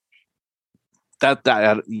whatnot, but that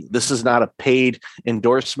this is not a paid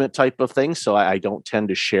endorsement type of thing, so I don't tend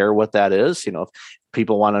to share what that is.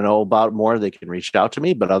 people want to know about more, they can reach out to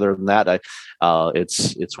me. But other than that,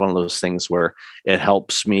 it's one of those things where it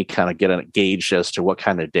helps me kind of get a gauge as to what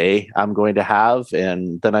kind of day I'm going to have,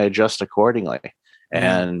 and then I adjust accordingly.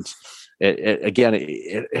 And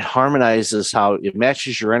it harmonizes how it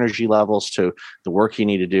matches your energy levels to the work you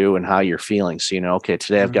need to do and how you're feeling. So, okay,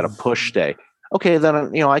 today I've got a push day. Okay,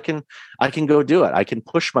 then, I can go do it. I can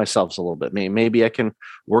push myself a little bit. Maybe I can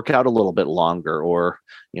work out a little bit longer, or,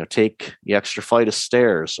 take the extra flight of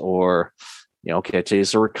stairs, or, okay,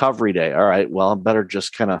 today's a recovery day. All right, well, I better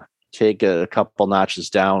just kind of take a couple notches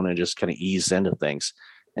down and just kind of ease into things.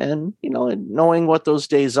 And, knowing what those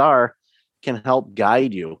days are can help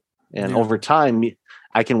guide you. And over time,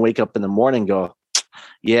 I can wake up in the morning and go,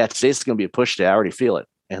 yeah, today's going to be a push day. I already feel it.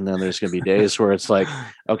 And then there's going to be days where it's like,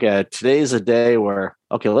 okay, today's a day where,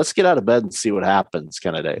 okay, let's get out of bed and see what happens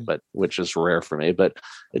kind of day, but which is rare for me, but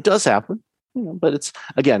it does happen. But it's,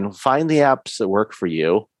 again, find the apps that work for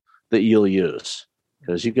you that you'll use,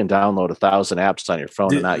 because you can download 1,000 apps on your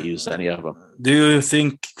phone and not use any of them. Do you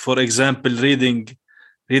think, for example, reading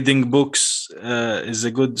books is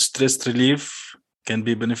a good stress relief? Can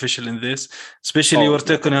be beneficial in this, especially we're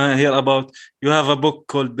talking here about, you have a book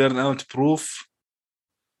called Burnout Proof.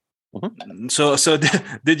 Mm-hmm. So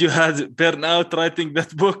did you have burnout writing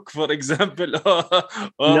that book, for example?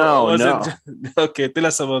 No. Okay, tell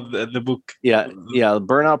us about the book. Yeah.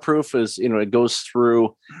 Burnout Proof is, it goes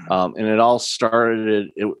through, and it all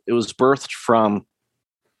started. It was birthed from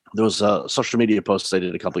those social media posts I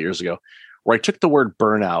did a couple of years ago, where I took the word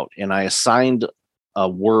burnout and I assigned a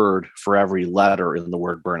word for every letter in the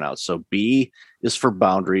word burnout. So B is for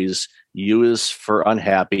boundaries, U is for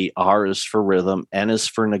unhappy, R is for rhythm, N is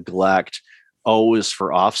for neglect, O is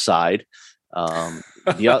for offside.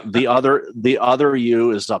 The other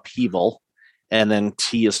U is upheaval, and then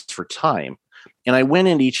T is for time. And I went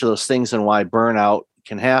into each of those things and why burnout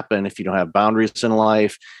can happen if you don't have boundaries in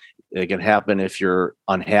life. It can happen if you're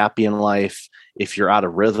unhappy in life. If you're out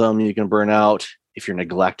of rhythm, you can burn out. If you're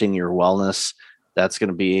neglecting your wellness, that's going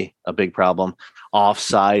to be a big problem.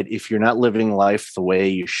 Offside, if you're not living life the way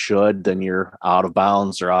you should, then you're out of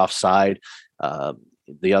bounds or offside.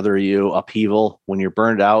 The other U, upheaval, when you're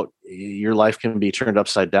burned out, your life can be turned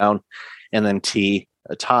upside down. And then T,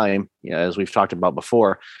 time, as we've talked about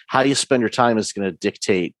before, how you spend your time is going to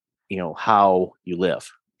dictate, how you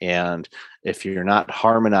live. And if you're not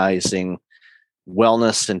harmonizing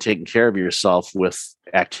wellness and taking care of yourself with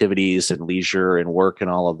activities and leisure and work and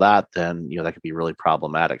all of that, then that could be really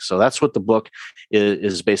problematic. So that's what the book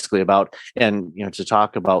is basically about. And to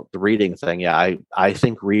talk about the reading thing, I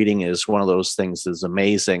think reading is one of those things that's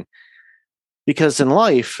amazing, because in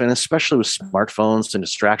life, and especially with smartphones and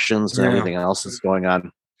distractions and everything else that's going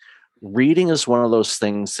on, reading is one of those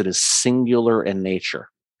things that is singular in nature.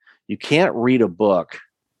 You can't read a book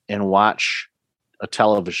and watch a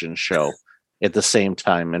television show at the same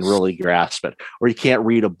time and really grasp it. Or you can't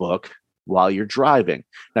read a book while you're driving.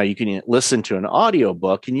 Now you can listen to an audio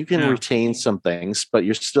book and you can retain some things, but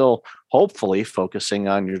you're still hopefully focusing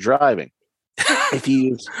on your driving. If you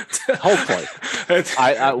use, hopefully,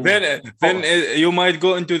 then you might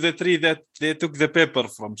go into the tree that they took the paper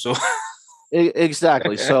from. So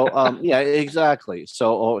exactly. So exactly.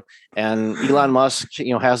 So and Elon Musk,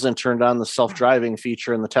 hasn't turned on the self-driving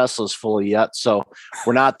feature in the Teslas fully yet. So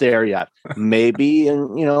we're not there yet. Maybe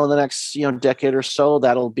in the next decade or so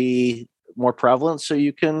that'll be more prevalent. So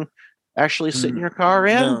you can actually sit in your car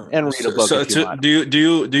and read a book. So do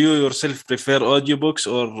you yourself prefer audiobooks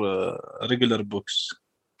or regular books?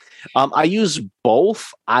 I use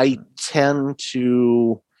both. I tend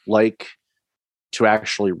to like to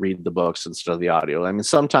actually read the books instead of the audio. I mean,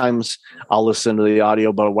 sometimes I'll listen to the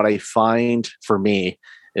audio, but what I find for me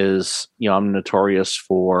is, I'm notorious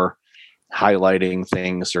for highlighting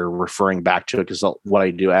things or referring back to it, because what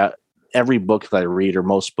I do at every book that I read, or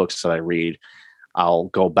most books that I read, I'll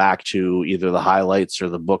go back to either the highlights or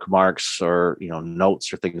the bookmarks or,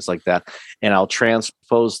 notes or things like that. And I'll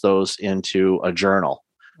transpose those into a journal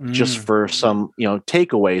just for some,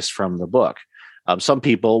 takeaways from the book. Some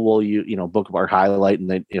people will, bookmark, highlight,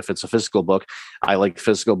 and if it's a physical book, I like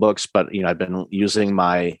physical books, but I've been using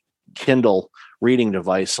my Kindle reading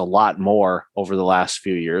device a lot more over the last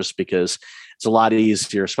few years, because it's a lot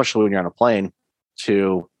easier, especially when you're on a plane,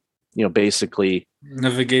 to basically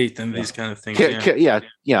navigate and these kind of things.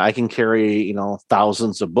 I can carry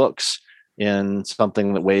thousands of books in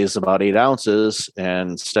something that weighs about 8 ounces,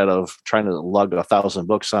 and instead of trying to lug 1,000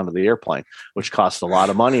 books onto the airplane, which costs a lot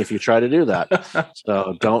of money if you try to do that.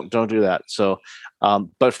 So don't do that. So,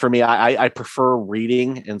 but for me, I prefer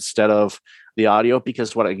reading instead of the audio,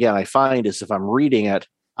 because what, again, I find is if I'm reading it,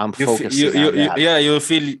 I'm focusing on that. Yeah,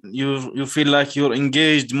 you feel like you're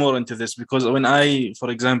engaged more into this, because when I, for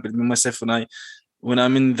example, myself, when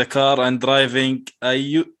I'm in the car and driving,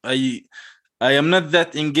 I am not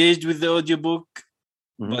that engaged with the audiobook,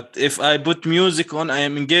 but if I put music on, I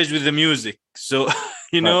am engaged with the music. So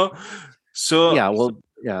know, so yeah, well,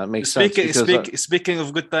 yeah, it makes sense. Speaking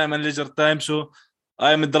of good time and leisure time, so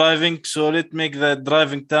I'm driving, so let's make the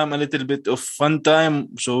driving time a little bit of fun time.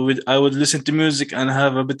 So I would listen to music and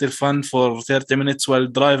have a bit of fun for 30 minutes while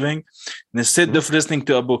driving, instead of listening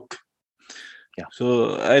to a book. Yeah.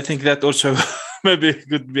 So I think that also maybe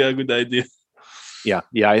could be a good idea. Yeah,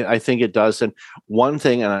 I think it does. And one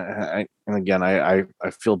thing, and again, I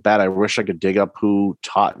feel bad. I wish I could dig up who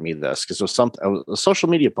taught me this, because it was a social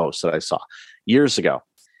media post that I saw years ago.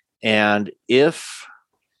 And if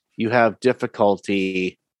you have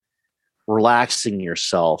difficulty relaxing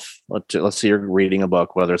yourself, let's say you're reading a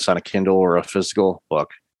book, whether it's on a Kindle or a physical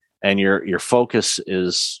book, and your focus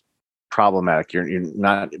is problematic, you're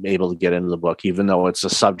not able to get into the book, even though it's a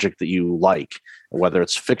subject that you like, whether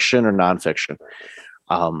it's fiction or nonfiction.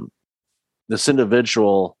 This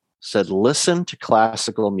individual said, listen to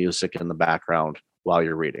classical music in the background while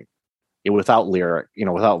you're reading, without lyric,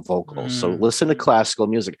 without vocals. So listen to classical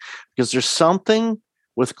music, because there's something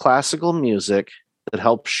with classical music that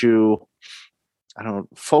helps you,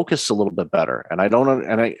 focus a little bit better. And I don't know.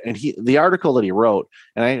 And the article that he wrote,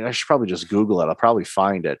 and I should probably just Google it. I'll probably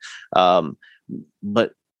find it.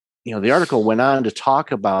 But the article went on to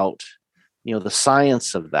talk about, the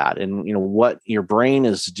science of that, and, what your brain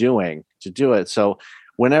is doing to do it. So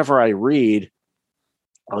whenever I read,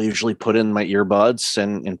 I'll usually put in my earbuds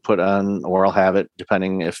and put on, or I'll have it,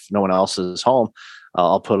 depending if no one else is home,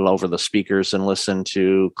 I'll put it over the speakers and listen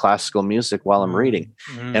to classical music while I'm reading.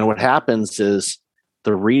 And what happens is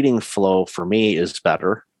the reading flow for me is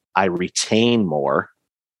better. I retain more,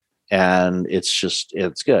 and it's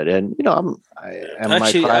good. And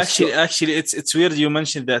actually, it's weird you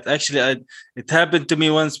mentioned that. Actually, it happened to me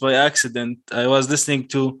once by accident. I was listening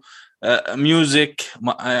to music.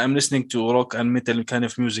 I'm listening to rock and metal kind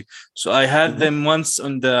of music. So I had them once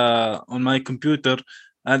on my computer,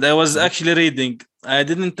 and I was actually reading. I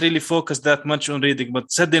didn't really focus that much on reading,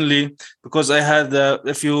 but suddenly, because I had,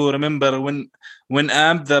 if you remember,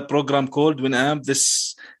 Winamp, the program called Winamp,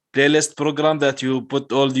 this playlist program that you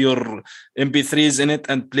put all your MP3s in it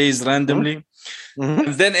and plays randomly.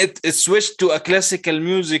 And then it switched to a classical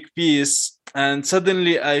music piece, and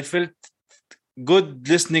suddenly I felt good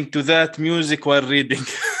listening to that music while reading.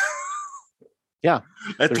 Yeah,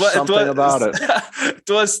 there's something about it. It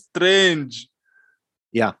was strange.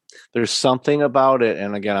 Yeah, there's something about it.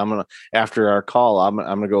 And again, after our call, I'm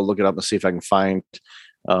gonna go look it up and see if I can find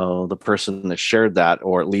the person that shared that,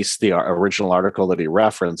 or at least the original article that he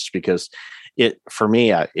referenced, because for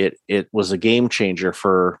me, it was a game changer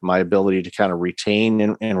for my ability to kind of retain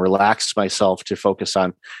and relax myself to focus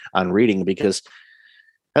on reading. Because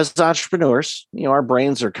as entrepreneurs, our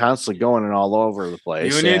brains are constantly going all over the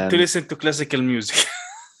place. You need to listen to classical music.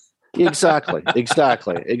 Exactly.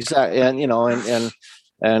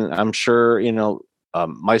 And I'm sure,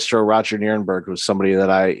 Maestro Roger Nierenberg was somebody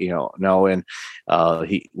that I, know, and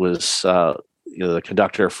he was, the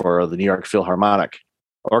conductor for the New York Philharmonic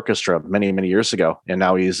Orchestra many, many years ago. And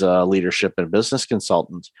now he's a leadership and business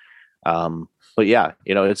consultant. But yeah,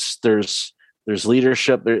 there's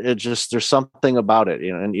leadership. There's something about it,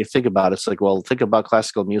 and you think about it, it's like, well, think about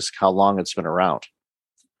classical music, how long it's been around.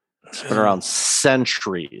 It's been around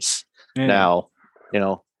centuries. Now,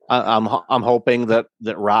 I'm hoping that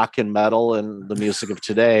rock and metal and the music of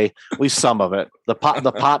today, at least some of it, the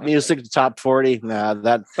pop music, the top 40,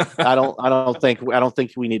 that I don't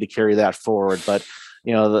think we need to carry that forward. But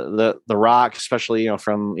the rock, especially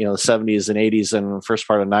from the 70s and 80s and first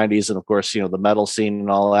part of the 90s, and of course the metal scene and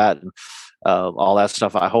all that, and all that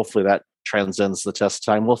stuff. Hopefully that transcends the test of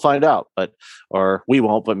time. We'll find out, or we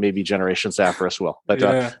won't, but maybe generations after us will. But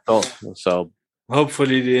so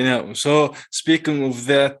hopefully, So speaking of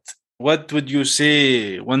that, what would you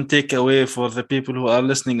say one takeaway for the people who are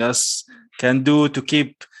listening us can do to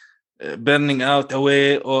keep burning out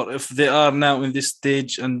away, or if they are now in this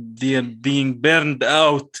stage and they are being burned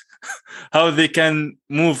out, how they can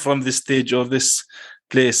move from this stage or this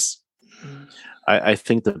place? I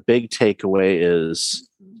think the big takeaway is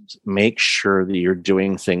make sure that you're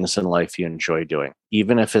doing things in life you enjoy doing,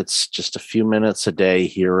 even if it's just a few minutes a day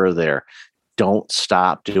here or there. Don't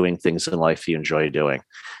stop doing things in life you enjoy doing.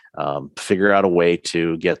 Figure out a way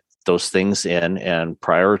to get those things in and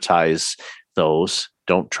prioritize those.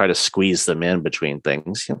 Don't try to squeeze them in between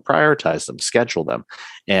things. Prioritize them, schedule them.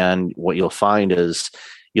 And what you'll find is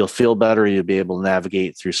you'll feel better. You'll be able to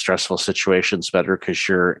navigate through stressful situations better because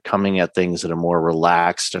you're coming at things in a more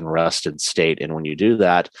relaxed and rested state. And when you do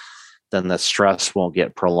that, then the stress won't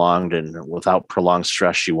get prolonged. And without prolonged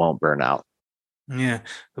stress, you won't burn out. Yeah.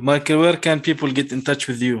 Michael, where can people get in touch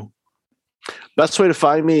with you? Best way to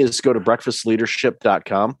find me is go to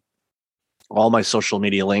breakfastleadership.com. All my social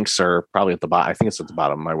media links are probably at the bottom. I think it's at the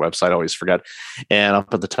bottom of my website. I always forget. And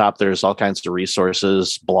up at the top, there's all kinds of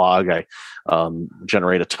resources, blog. I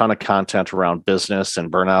generate a ton of content around business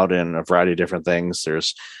and burnout and a variety of different things.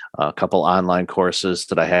 There's a couple online courses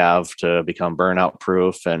that I have to become burnout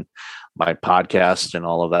proof, and my podcast and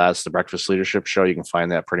all of that. It's the Breakfast Leadership Show. You can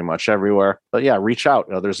find that pretty much everywhere. But yeah, reach out.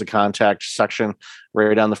 There's a contact section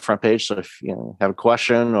right on the front page. So if you have a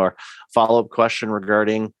question or follow-up question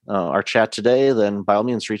regarding our chat today, then by all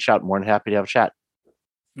means, reach out. More than happy to have a chat.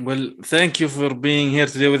 Well, thank you for being here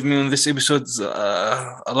today with me on this episode.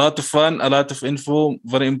 A lot of fun, a lot of info,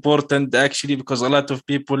 very important actually, because a lot of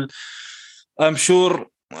people, I'm sure,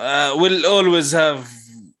 will always have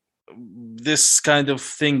this kind of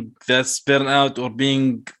thing that's burnout, or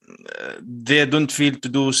being they don't feel to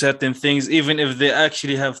do certain things even if they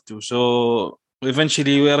actually have to. So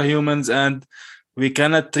eventually we are humans and we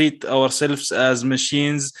cannot treat ourselves as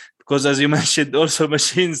machines, because as you mentioned, also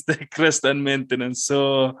machines take rest and maintenance.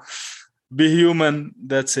 So be human.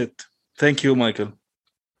 That's it. Thank you, Michael.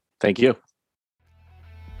 Thank you.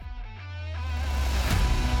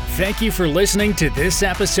 Thank you for listening to this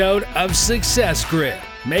episode of Success Grid.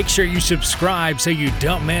 Make sure you subscribe so you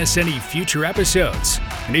don't miss any future episodes.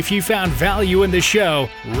 And if you found value in the show,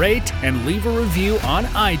 rate and leave a review on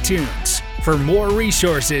iTunes. For more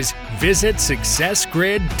resources, visit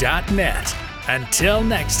successgrid.net. Until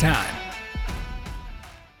next time.